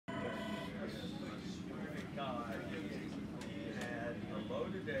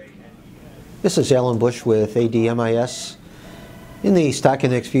This is Alan Bush with ADMIS. In the stock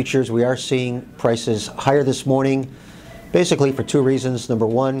index futures, we are seeing prices higher this morning, basically for two reasons. Number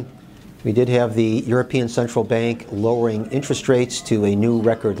one, we did have the European Central Bank lowering interest rates to a new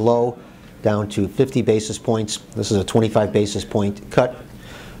record low, down to 50 basis points. This is a 25 basis point cut.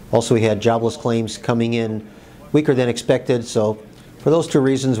 Also, we had jobless claims coming in weaker than expected. So for those two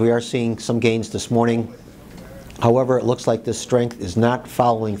reasons, we are seeing some gains this morning. However, it looks like this strength is not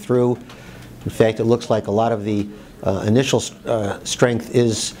following through. In fact, it looks like a lot of the initial strength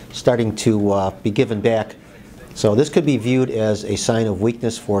is starting to be given back. So this could be viewed as a sign of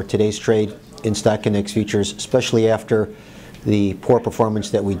weakness for today's trade in stock index futures, especially after the poor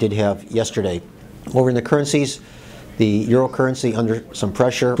performance that we did have yesterday. Over in the currencies, the euro currency under some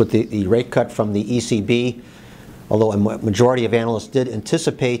pressure with the rate cut from the ECB. Although a majority of analysts did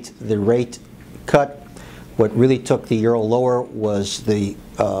anticipate the rate cut, what really took the euro lower was the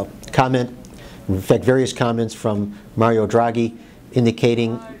comment, in fact various comments from Mario Draghi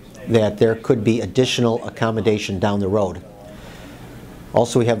indicating that there could be additional accommodation down the road.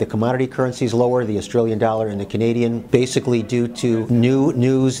 Also, we have the commodity currencies lower, the Australian dollar and the Canadian, basically due to new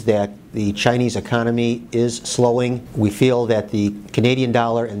news that the Chinese economy is slowing. We feel that the Canadian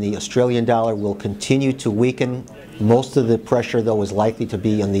dollar and the Australian dollar will continue to weaken. Most of the pressure, though, is likely to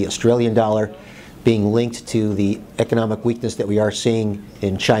be on the Australian dollar, being linked to the economic weakness that we are seeing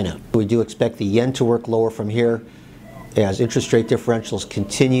in China. We do expect the yen to work lower from here as interest rate differentials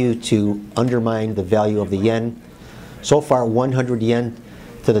continue to undermine the value of the yen. So far, 100 yen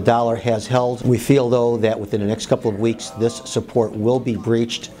to the dollar has held. We feel, though, that within the next couple of weeks, this support will be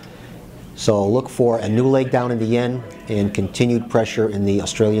breached. So look for a new leg down in the yen and continued pressure in the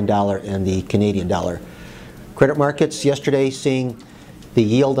Australian dollar and the Canadian dollar. Credit markets yesterday seeing the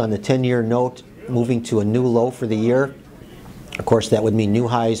yield on the 10-year note moving to a new low for the year. Of course, that would mean new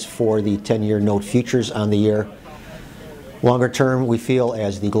highs for the 10-year note futures on the year. Longer term, we feel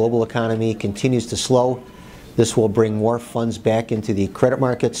as the global economy continues to slow, this will bring more funds back into the credit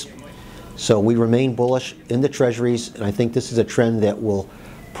markets. So we remain bullish in the treasuries, and I think this is a trend that will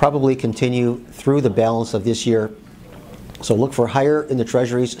probably continue through the balance of this year. So look for higher in the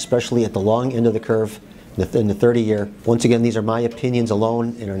treasuries, especially at the long end of the curve in the 30-year. Once again, these are my opinions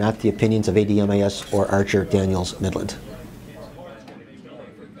alone and are not the opinions of ADMIS or Archer Daniels Midland.